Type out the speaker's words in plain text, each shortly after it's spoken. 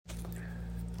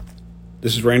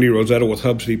This is Randy Rosetta with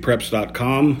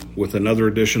HubCityPreps.com with another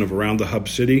edition of Around the Hub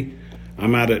City.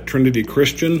 I'm out at Trinity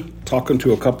Christian talking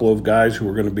to a couple of guys who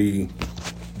are going to be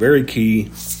very key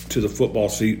to the football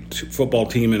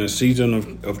team in a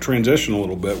season of transition a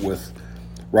little bit, with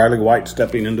Riley White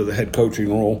stepping into the head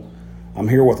coaching role. I'm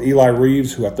here with Eli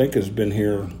Reeves, who I think has been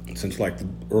here since like the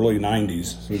early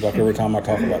 90s. Seems like every time I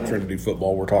talk about Trinity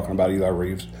football, we're talking about Eli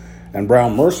Reeves. And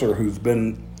Brown Mercer, who's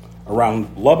been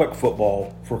around Lubbock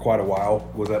football for quite a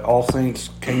while, was at All Saints,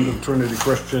 came to Trinity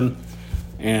Christian,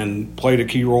 and played a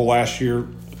key role last year.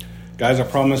 Guys, I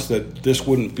promised that this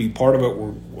wouldn't be part of it.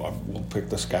 We'll pick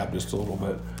the scab just a little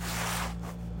bit.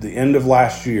 The end of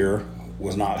last year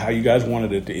was not how you guys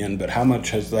wanted it to end, but how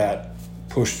much has that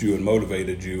pushed you and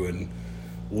motivated you and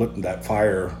lit that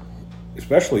fire,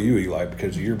 especially you, Eli,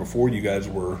 because the year before you guys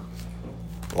were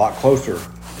a lot closer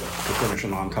to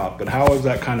finishing on top. But how has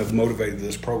that kind of motivated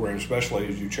this program, especially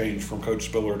as you change from Coach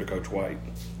Spiller to Coach White?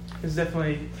 It's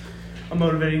definitely a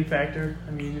motivating factor.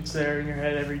 I mean, it's there in your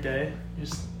head every day,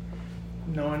 just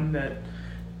knowing that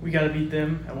we got to beat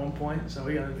them at one point, so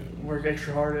we got to work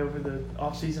extra hard over the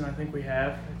off season. I think we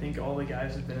have. I think all the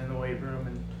guys have been in the weight room,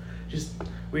 and just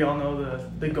we all know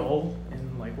the goal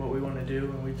and like what we want to do,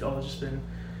 and we've all just been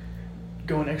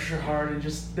going extra hard, and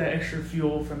just that extra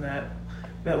fuel from that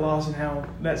loss and how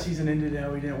that season ended,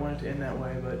 how we didn't want it to end that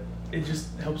way, but it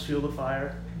just helps fuel the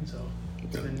fire, and so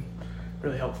it's been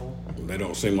really helpful. They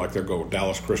don't seem like they're going.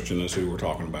 Dallas Christian is who we're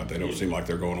talking about. They don't seem like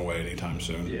they're going away anytime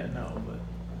soon. Yeah, no, but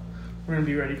we're going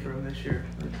to be ready for them this year.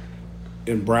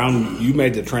 And Brown, you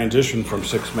made the transition from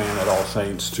six-man at All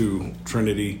Saints to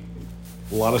Trinity.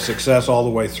 A lot of success all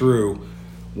the way through.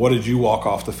 What did you walk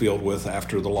off the field with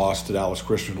after the loss to Dallas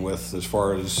Christian with, as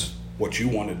far as what you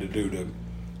wanted to do to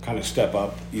kind of step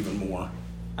up even more?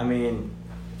 I mean,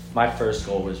 my first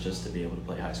goal was just to be able to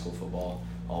play high school football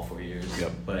all 4 years.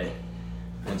 Yep. But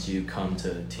once you come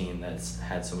to a team that's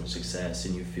had so much success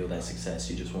and you feel that success,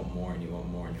 you just want more and you want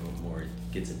more and you want more.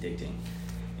 It gets addicting.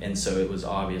 And so it was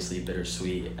obviously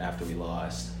bittersweet after we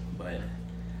lost. But,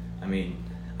 I mean,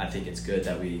 I think it's good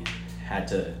that we had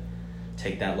to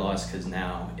take that loss, because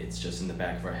now it's just in the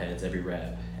back of our heads. Every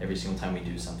rep, every single time we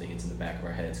do something, it's in the back of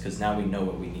our heads, because now we know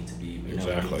what we need to be. We know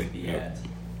what we need to be at.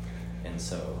 And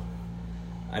so,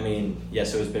 I mean,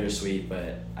 yes, it was bittersweet,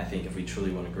 but I think if we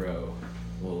truly want to grow,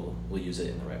 we'll use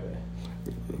it in the right way.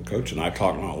 Coach and I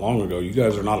talked not long ago. You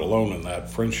guys are not alone in that.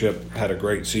 Friendship had a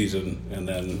great season and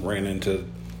then ran into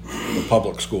the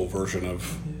public school version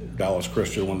of Dallas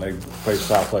Christian when they faced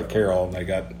South Lake Carroll, and they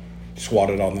got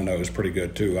swatted on the nose pretty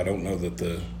good too. I don't know that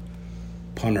the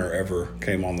punter ever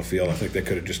came on the field. I think they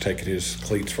could have just taken his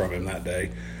cleats from him that day.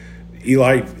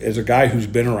 Eli, as a guy who's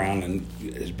been around and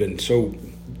has been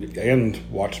and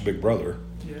watched Big Brother,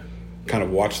 kind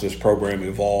of watch this program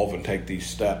evolve and take these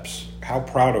steps, how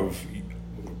proud of,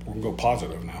 we're going to go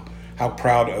positive now, how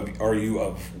proud are you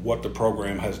of what the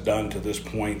program has done to this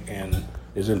point and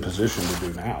is in position to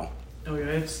do now? Oh yeah,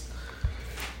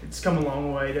 it's come a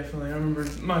long way, definitely. I remember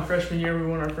my freshman year, we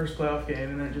won our first playoff game,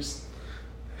 and then just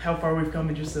how far we've come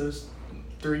in just those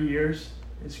 3 years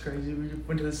is crazy. We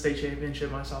went to the state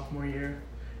championship my sophomore year,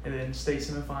 and then state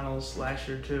semifinals last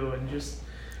year too, and just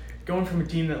going from a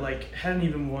team that like hadn't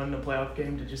even won a playoff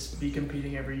game to just be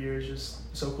competing every year is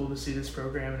just so cool to see this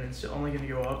program, and it's only going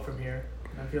to go up from here.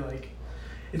 And I feel like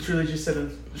it's really just set a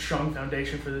strong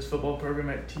foundation for this football program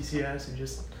at TCS, and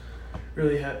just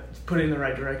really put it in the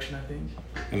right direction, I think.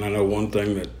 And I know one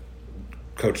thing that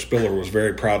Coach Spiller was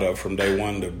very proud of from day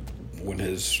one to when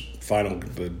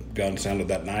the gun sounded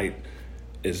that night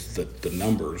is that the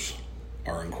numbers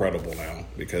are incredible now,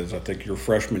 because I think your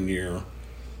freshman year,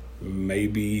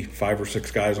 maybe 5 or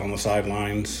 6 guys on the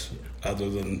sidelines other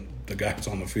than the guys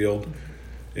on the field.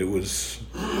 It was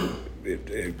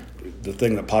the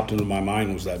thing that popped into my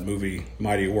mind was that movie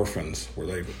Mighty Orphans, where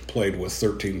they played with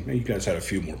 13. You guys had a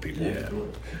few more people,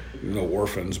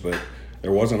 orphans, but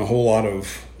there wasn't a whole lot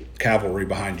of cavalry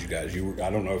behind you guys. I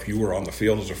don't know if you were on the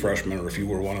field as a freshman or if you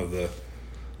were one of the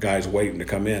guys waiting to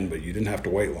come in, but you didn't have to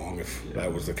wait long if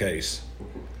that was the case.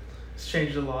 It's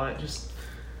changed a lot. Just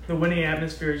the winning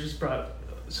atmosphere has just brought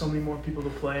so many more people to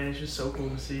play, and it's just so cool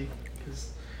to see,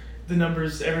 because the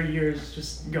numbers every year has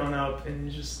just gone up,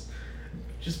 and just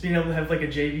being able to have like a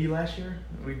JV last year,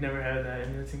 we've never had that,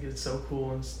 and I think it's so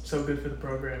cool and so good for the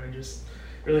program, and just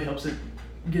really helps it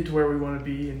get to where we want to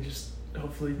be, and just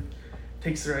hopefully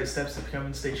takes the right steps to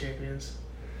becoming state champions.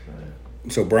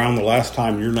 So Brown, the last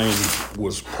time your name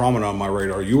was prominent on my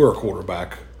radar, you were a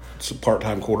quarterback,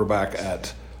 part-time quarterback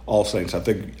at All Saints. I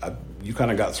think you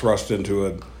kind of got thrust into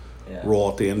a role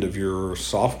at the end of your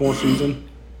sophomore season.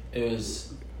 It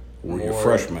was were you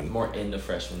freshmen? More into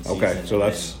freshman season. Okay, so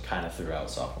that's kind of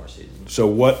throughout sophomore season. So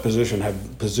what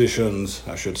positions,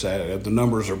 I should say, the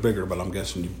numbers are bigger, but I'm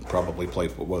guessing you probably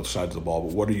played both sides of the ball.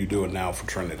 But what are you doing now for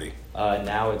Trinity?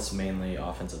 Now it's mainly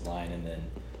offensive line and then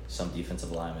some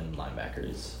defensive linemen and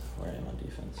linebackers where I am on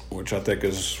defense. Which I think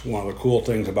is one of the cool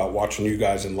things about watching you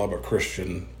guys in Lubbock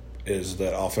Christian is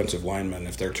that offensive linemen,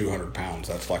 if they're 200 pounds,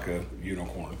 that's like a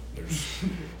unicorn. There's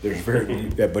very,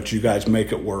 but you guys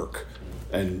make it work.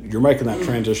 And you're making that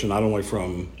transition not only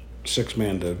from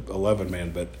 6-man to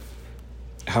 11-man, but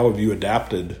how have you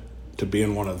adapted to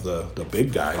being one of the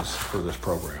big guys for this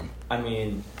program? I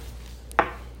mean,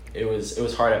 it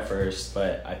was hard at first,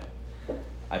 but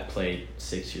I played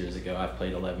 6 years ago. I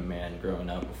played 11-man growing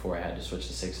up before I had to switch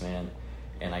to 6-man.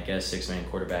 And I guess 6-man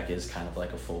quarterback is kind of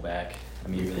like a fullback. I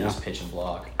mean, you really just pitch and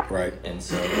block. Right. And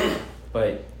so,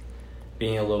 but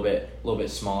being a little bit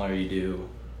smaller,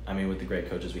 with the great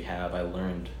coaches we have, I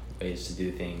learned ways to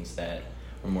do things that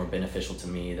were more beneficial to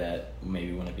me that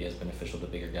maybe wouldn't be as beneficial to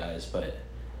bigger guys. But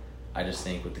I just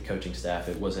think with the coaching staff,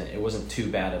 it wasn't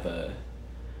too bad of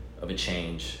a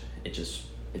change. It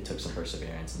took some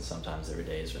perseverance, and sometimes there were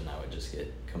days when I would just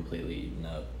get completely eaten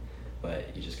up.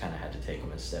 But you just kind of had to take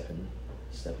them as stepping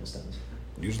stones.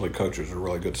 Usually coaches are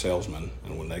really good salesmen,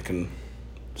 and when they can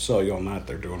sell you on that,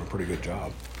 they're doing a pretty good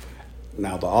job.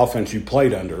 Now, the offense you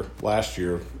played under last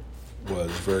year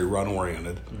was very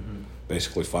run-oriented. Mm-hmm.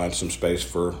 Basically find some space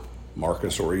for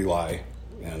Marcus or Eli,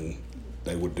 and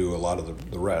they would do a lot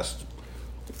of the rest.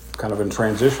 Kind of in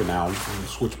transition now, and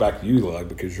switch back to you, Eli,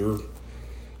 because you're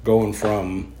going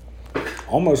from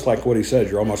almost like what he said,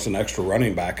 you're almost an extra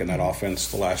running back in that offense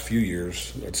the last few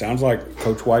years. It sounds like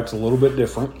Coach White's a little bit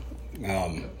different,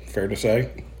 fair to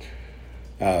say.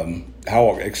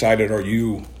 How excited are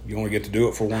you? You only get to do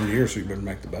it for 1 year, so you better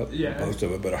make the most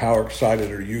of it. But how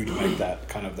excited are you to make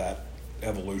that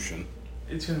evolution?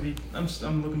 It's gonna be.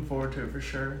 I'm looking forward to it for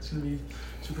sure. It's gonna be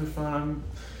super fun. I'm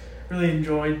really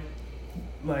enjoyed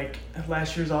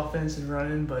last year's offense and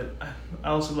running, but I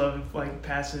also love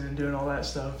passing and doing all that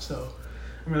stuff. So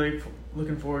I'm really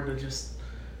looking forward to just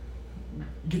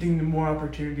getting more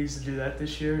opportunities to do that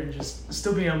this year, and just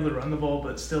still being able to run the ball,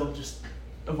 but still just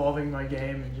evolving my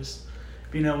game and just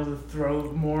being able to throw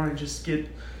more and just get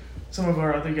some of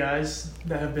our other guys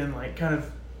that have been kind of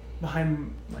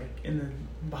behind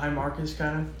Marcus,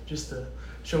 kind of just to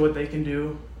show what they can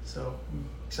do. So I'm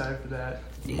excited for that.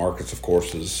 Marcus, of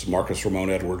course, is Marcus Ramon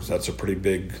Edwards. That's a pretty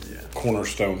big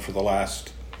cornerstone for the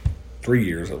last 3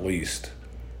 years at least.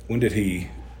 When did he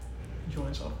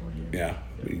join sophomore year? Yeah,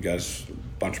 you guys, a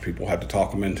bunch of people had to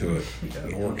talk him into it.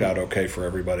 It worked out okay for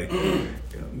everybody.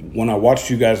 When I watched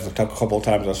you guys a couple of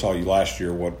times I saw you last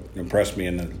year, what impressed me,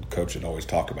 and the coach had always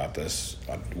talked about this,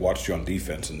 I watched you on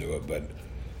defense and knew it, but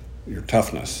your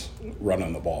toughness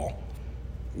running the ball.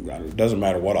 It doesn't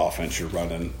matter what offense you're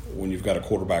running. When you've got a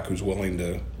quarterback who's willing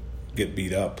to get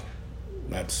beat up,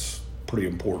 that's a pretty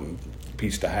important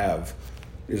piece to have.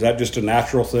 Is that just a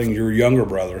natural thing? You're a younger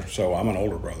brother, so I'm an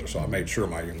older brother, so I made sure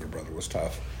my younger brother was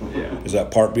tough. Yeah. Is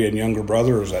that part being younger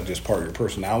brother, or is that just part of your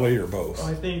personality, or both? Well,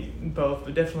 I think both,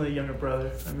 but definitely a younger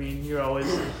brother. I mean, you're always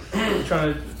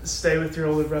trying to stay with your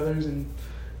older brothers, and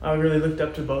I really looked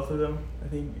up to both of them. I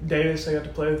think Davis, I got to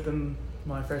play with him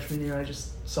my freshman year. I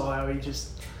just saw how he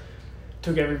just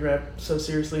took every rep so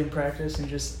seriously in practice and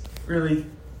just really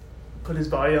put his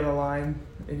body on the line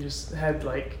and just had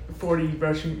 40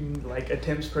 rushing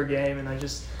attempts per game, and I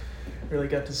just really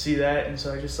got to see that, and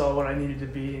so I just saw what I needed to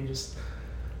be and just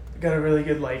got a really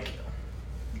good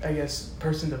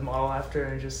person to model after,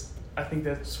 and just I think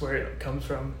that's where it comes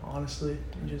from, honestly.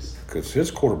 Because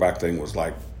his quarterback thing was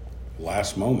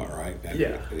last moment, right? And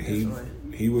yeah,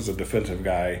 he was a defensive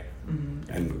guy, mm-hmm.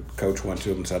 and coach went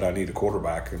to him and said, "I need a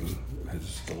quarterback," and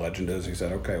the legend is he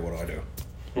said, "Okay, what do I do?"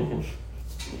 Mm-hmm.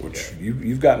 Which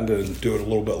you've gotten to do it a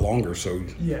little bit longer, so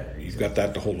you've got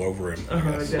that to hold over him.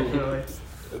 Definitely.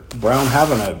 Brown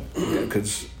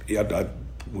because I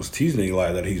was teasing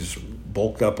Eli that he's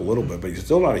bulked up a little bit, but he's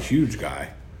still not a huge guy.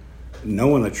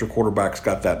 Knowing that your quarterback's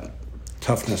got that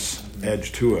toughness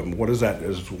edge to him, what is that?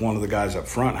 As one of the guys up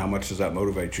front, how much does that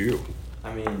motivate you?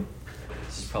 I mean,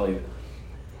 this is probably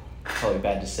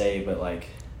bad to say, but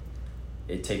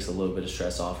it takes a little bit of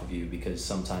stress off of you, because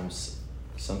sometimes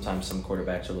some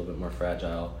quarterbacks are a little bit more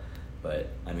fragile, but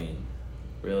I mean,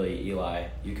 really, Eli,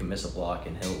 you can miss a block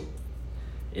and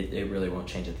it really won't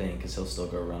change a thing, because he'll still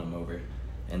go run him over.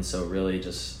 And so really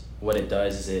just what it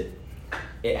does is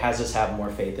it has us have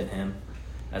more faith in him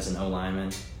as an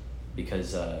O-lineman,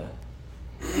 because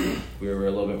we were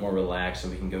a little bit more relaxed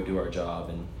and we can go do our job,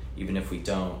 and even if we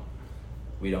don't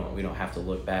have to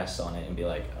look past on it and be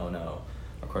like, oh no,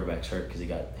 our quarterback's hurt because he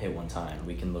got hit one time.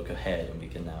 We can look ahead and we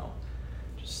can now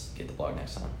just get the block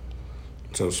next time.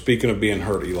 So speaking of being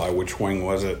hurt, Eli, which wing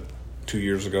was it 2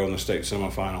 years ago in the state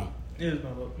semifinal? It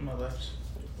was my left.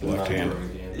 Left hand?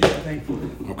 Yeah, thankfully.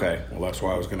 Okay, well, that's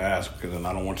why I was going to ask, because then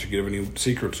I don't want you to give any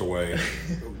secrets away,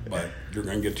 but you're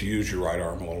going to get to use your right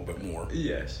arm a little bit more.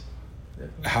 Yes,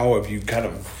 definitely. How have you kind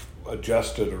of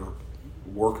adjusted or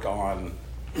worked on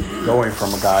going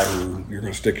from a guy who you're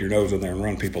going to stick your nose in there and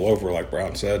run people over, like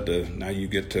Brown said, to now you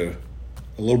get to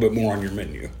a little bit more on your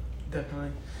menu?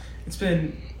 Definitely. It's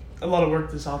been a lot of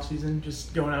work this offseason,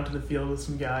 just going out to the field with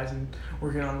some guys and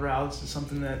working on routes is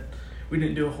something that we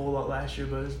didn't do a whole lot last year,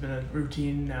 but it's been a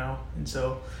routine now. And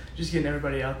so just getting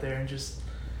everybody out there and just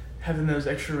having those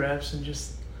extra reps and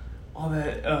just all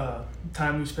that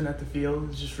time we spent at the field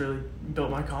has just really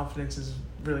built my confidence, has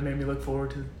really made me look forward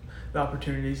to the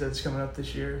opportunities that's coming up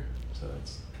this year. So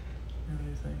that's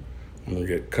really the thing. I'm going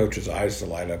to get coaches' eyes to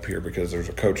light up here because there's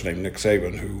a coach named Nick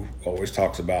Saban who always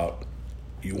talks about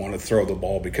you want to throw the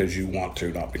ball because you want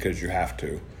to, not because you have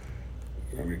to.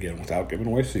 Again, without giving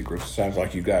away secrets, it sounds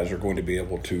like you guys are going to be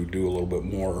able to do a little bit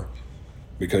more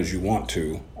because you want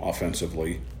to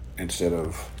offensively instead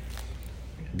of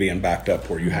being backed up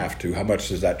where you have to. How much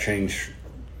does that change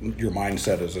your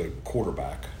mindset as a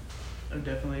quarterback?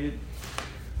 Definitely. It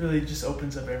really just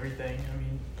opens up everything.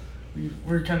 I mean,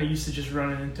 we're kind of used to just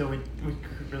running until we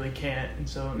really can't. And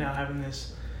so now having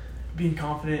this, being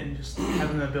confident and just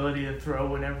having the ability to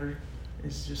throw whenever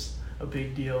is just a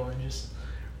big deal, and just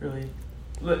really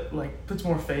puts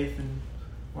more faith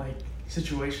in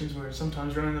situations where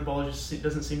sometimes running the ball just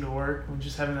doesn't seem to work, and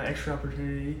just having that extra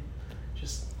opportunity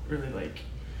just really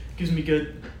gives me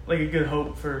a good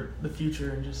hope for the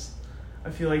future. And just I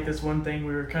feel like that's one thing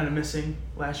we were kind of missing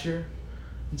last year,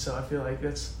 and so I feel like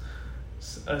that's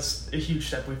a huge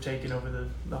step we've taken over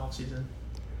the off season.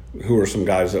 Who are some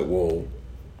guys that will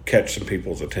catch some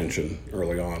people's attention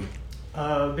early on?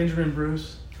 Benjamin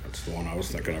Bruce. That's the one I was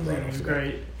thinking of right off the bat.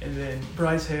 Great. And then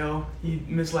Bryce Hale, he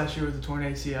missed last year with a torn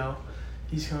ACL.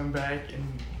 He's coming back. And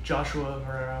Joshua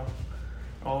Herrera,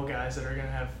 all guys that are going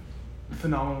to have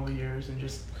phenomenal years and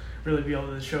just really be able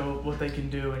to show what they can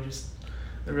do, and just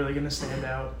they're really going to stand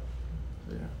out.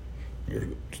 So, yeah. You're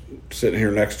sitting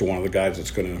here next to one of the guys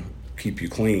that's going to keep you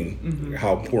clean. Mm-hmm.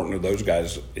 How important are those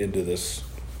guys into this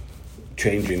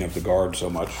changing of the guard so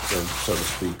much, so to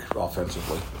speak,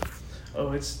 offensively?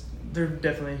 Oh, they're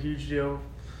definitely a huge deal.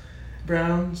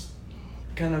 Brown's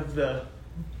kind of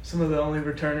some of the only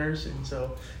returners, and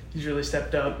so he's really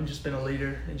stepped up and just been a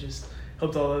leader and just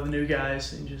helped all of the new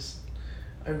guys, and just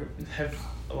I have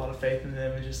a lot of faith in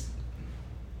them, and just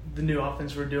the new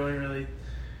offense we're doing, really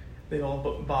they all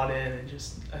bought in, and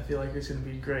just I feel like it's going to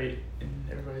be great, and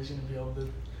everybody's going to be able to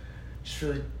just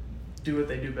really do what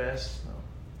they do best. So,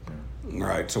 yeah. All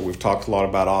right, so we've talked a lot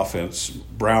about offense.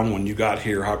 Brown, when you got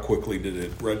here, how quickly did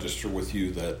it register with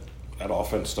you that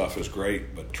offense stuff is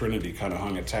great, but Trinity kind of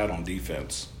hung its hat on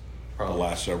defense the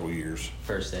last several years?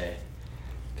 First day.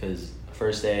 Because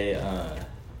first day,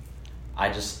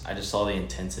 I just saw the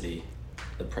intensity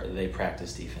they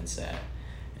practice defense at,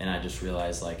 and I just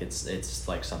realized it's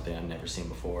like something I've never seen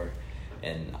before.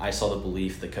 And I saw the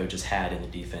belief the coaches had in the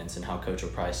defense, and how Coach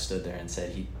O'Price stood there and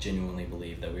said he genuinely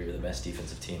believed that we were the best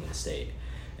defensive team in the state.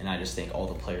 And I just think all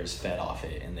the players fed off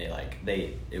it, and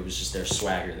it was just their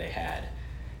swagger they had.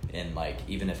 And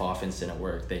even if offense didn't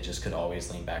work, they just could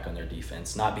always lean back on their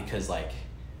defense. Not because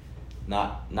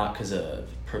not because of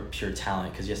pure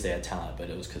talent, because yes, they had talent,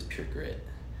 but it was because pure grit.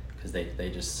 Because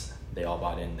they all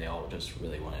bought in, they all just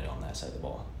really wanted it on that side of the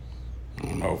ball. I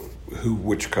don't know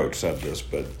which coach said this,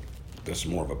 but this is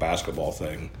more of a basketball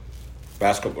thing.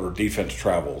 Basketball or defense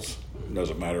travels. It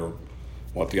doesn't matter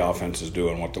what the offense is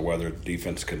doing, what the weather.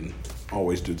 Defense can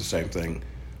always do the same thing.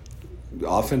 The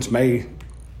offense may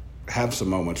have some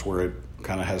moments where it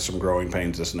kind of has some growing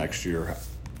pains this next year.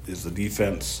 Is the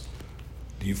defense,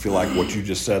 do you feel like what you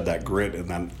just said, that grit and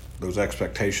then those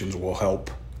expectations will help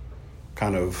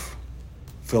kind of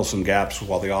fill some gaps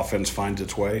while the offense finds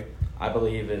its way? I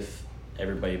believe if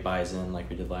everybody buys in like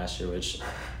we did last year, which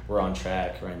we're on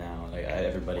track right now.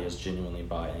 Everybody has genuinely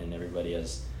bought in. Everybody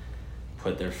has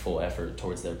put their full effort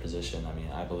towards their position. I mean,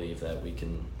 I believe that we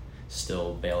can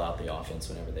still bail out the offense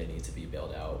whenever they need to be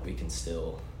bailed out. We can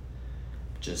still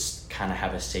just kind of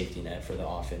have a safety net for the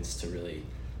offense to really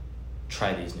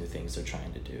try these new things they're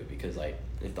trying to do. Because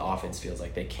if the offense feels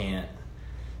like they can't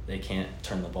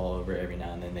turn the ball over every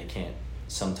now and then, they can't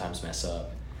sometimes mess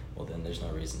up, well then there's no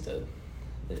reason to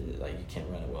you can't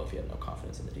run it well if you have no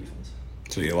confidence in the defense.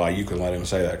 So you can let him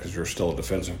say that because you're still a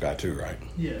defensive guy too, right?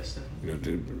 Yes.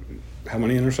 How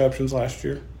many interceptions last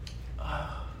year?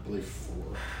 I believe 4.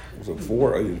 Was it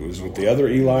 4? It was with the other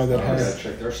Eli that I had. gotta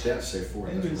check. Their stats say 4.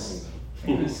 It was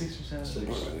 6 or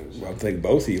 7. I think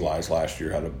both Eli's last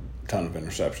year had a ton of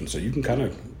interceptions. So you can kind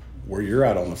of, where you're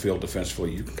at on the field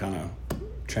defensively, you can kind of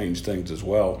change things as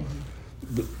well.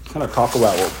 But kind of talk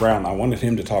about what Brown, I wanted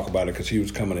him to talk about it because he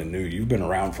was coming in new. You've been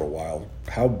around for a while.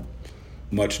 How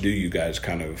much do you guys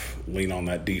kind of lean on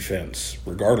that defense,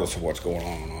 regardless of what's going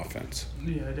on offense?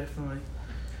 Yeah, definitely.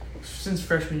 Since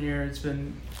freshman year, we've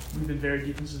been very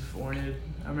defensive oriented.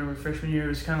 I remember freshman year it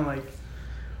was kind of like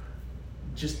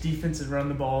just defense and run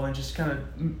the ball and just kind of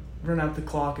run out the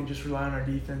clock and just rely on our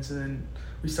defense. And then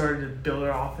we started to build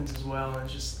our offense as well. And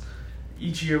it's just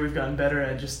each year we've gotten better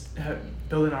at just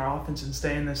building our offense and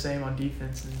staying the same on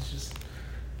defense. And it's just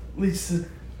leads to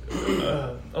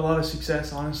a lot of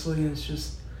success, honestly. And it's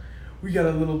just we got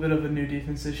a little bit of a new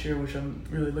defense this year, which I'm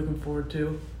really looking forward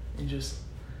to. And just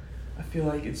I feel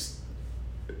like it's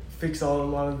fixed a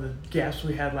lot of the gaps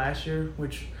we had last year,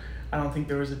 which I don't think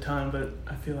there was a ton, but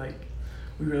I feel like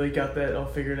we really got that all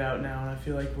figured out now, and I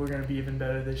feel like we're going to be even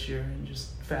better this year and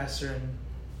just faster. And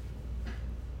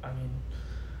I mean,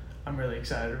 I'm really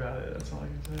excited about it. That's all I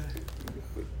can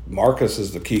say. Marcus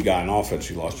is the key guy in offense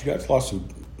you lost. You guys lost some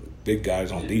big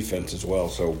guys on defense as well.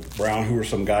 So, Brown, who are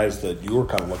some guys that you were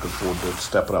kind of looking forward to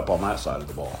stepping up on that side of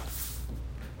the ball?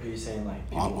 What are you saying, like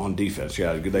On defense,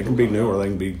 yeah. They can be new or they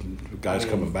can be guys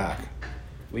coming back.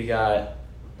 We got,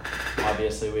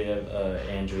 obviously, we have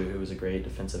Andrew, who was a great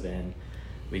defensive end.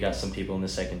 We got some people in the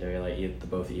secondary, like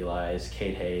both Eli's,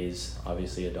 Kate Hayes,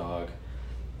 obviously a dog.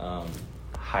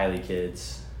 Hiley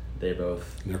kids, they're going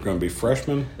to be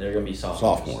freshmen? They're going to be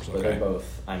sophomores. Okay. But they're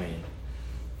both,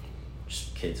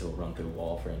 just kids who will run through a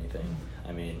wall for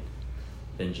anything.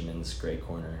 Benjamin's great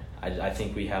corner. I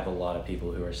think we have a lot of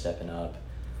people who are stepping up.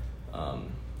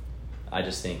 I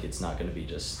just think it's not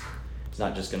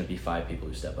just going to be 5 people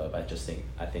who step up. I think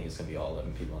it's going to be all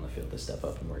 11 people on the field that step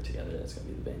up and work together. That's going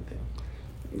to be the main thing.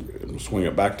 I'll swing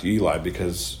it back to Eli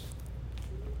because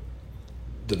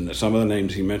some of the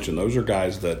names he mentioned, those are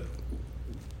guys that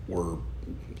were,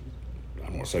 I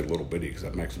don't want to say little bitty because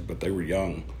that makes it, but they were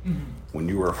young when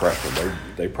you were a freshman.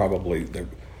 They probably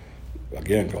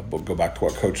again, go back to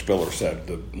what Coach Spiller said.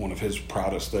 One of his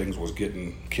proudest things was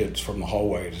getting kids from the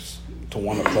hallways to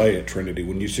want to play at Trinity.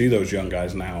 When you see those young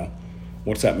guys now,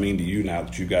 what's that mean to you now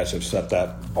that you guys have set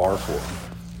that bar for them?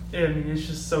 Yeah, it's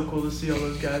just so cool to see all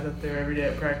those guys up there every day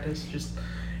at practice, just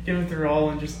giving their all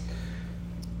and just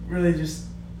really just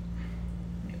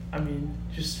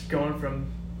going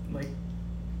from like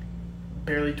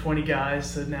barely 20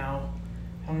 guys to now,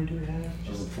 how many do we have?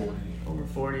 Over 40. Over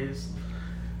 40 is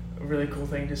a really cool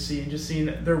thing to see, and just seeing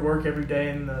their work every day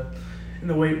in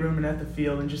the weight room and at the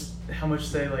field, and just how much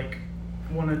they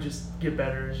want to just get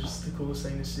better is just the coolest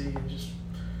thing to see, and just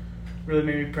really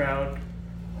made me proud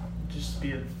just to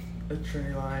be a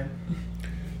Trinity Lion.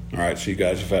 All right, so you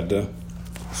guys have had to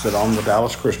sit on the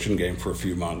Dallas Christian game for a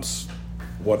few months.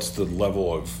 What's the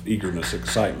level of eagerness,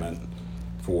 excitement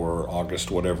for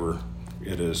August, whatever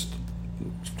it is,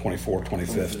 24th,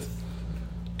 25th,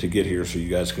 to get here so you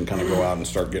guys can kind of go out and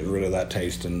start getting rid of that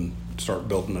taste and start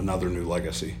building another new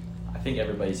legacy? I think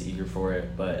everybody's eager for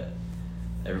it, but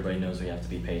everybody knows we have to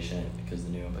be patient because the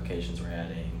new implications we're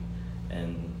adding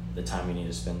and the time we need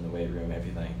to spend in the weight room,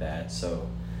 everything like that. So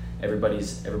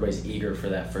everybody's eager for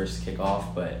that first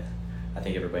kickoff, but I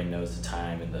think everybody knows the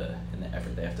time and the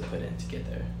effort they have to put in to get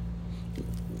there.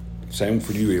 Same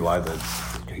for you, Eli. That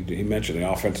he mentioned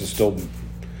the offense is still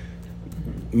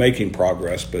making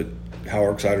progress, but how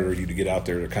excited are you to get out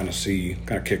there to kind of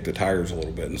kick the tires a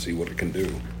little bit and see what it can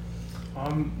do?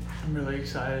 I'm really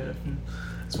excited.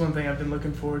 It's one thing I've been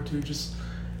looking forward to, just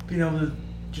being able to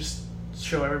just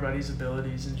show everybody's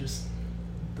abilities and just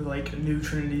the new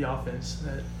Trinity offense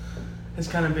that has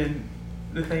kind of been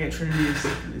the thing at Trinity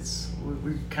is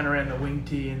we kind of ran the wing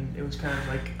tee and it was kind of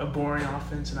like a boring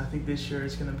offense, and I think this year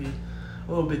it's going to be a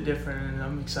little bit different, and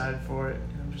I'm excited for it,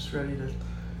 and I'm just ready to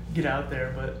get out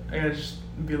there, but I got to just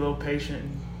be a little patient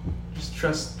and just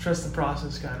trust the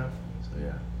process kind of. So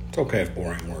yeah. It's okay if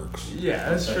boring works. Yeah,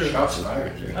 that's true. Shots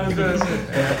fired. I was going to say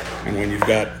that. And when you've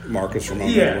got Marcus Ramon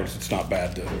Edwards, it's not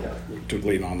bad to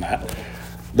lean on that.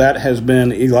 That has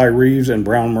been Eli Reeves and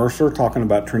Brown Mercer talking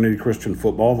about Trinity Christian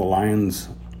football. The Lions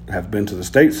have been to the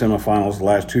state semifinals the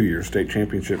last 2 years, state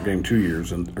championship game 2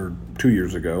 years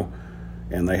ago,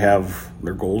 and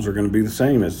their goals are going to be the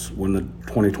same as when the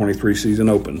 2023 season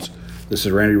opens. This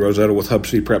is Randy Rosetta with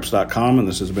HubCityPreps.com, and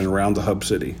this has been Around the Hub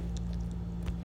City.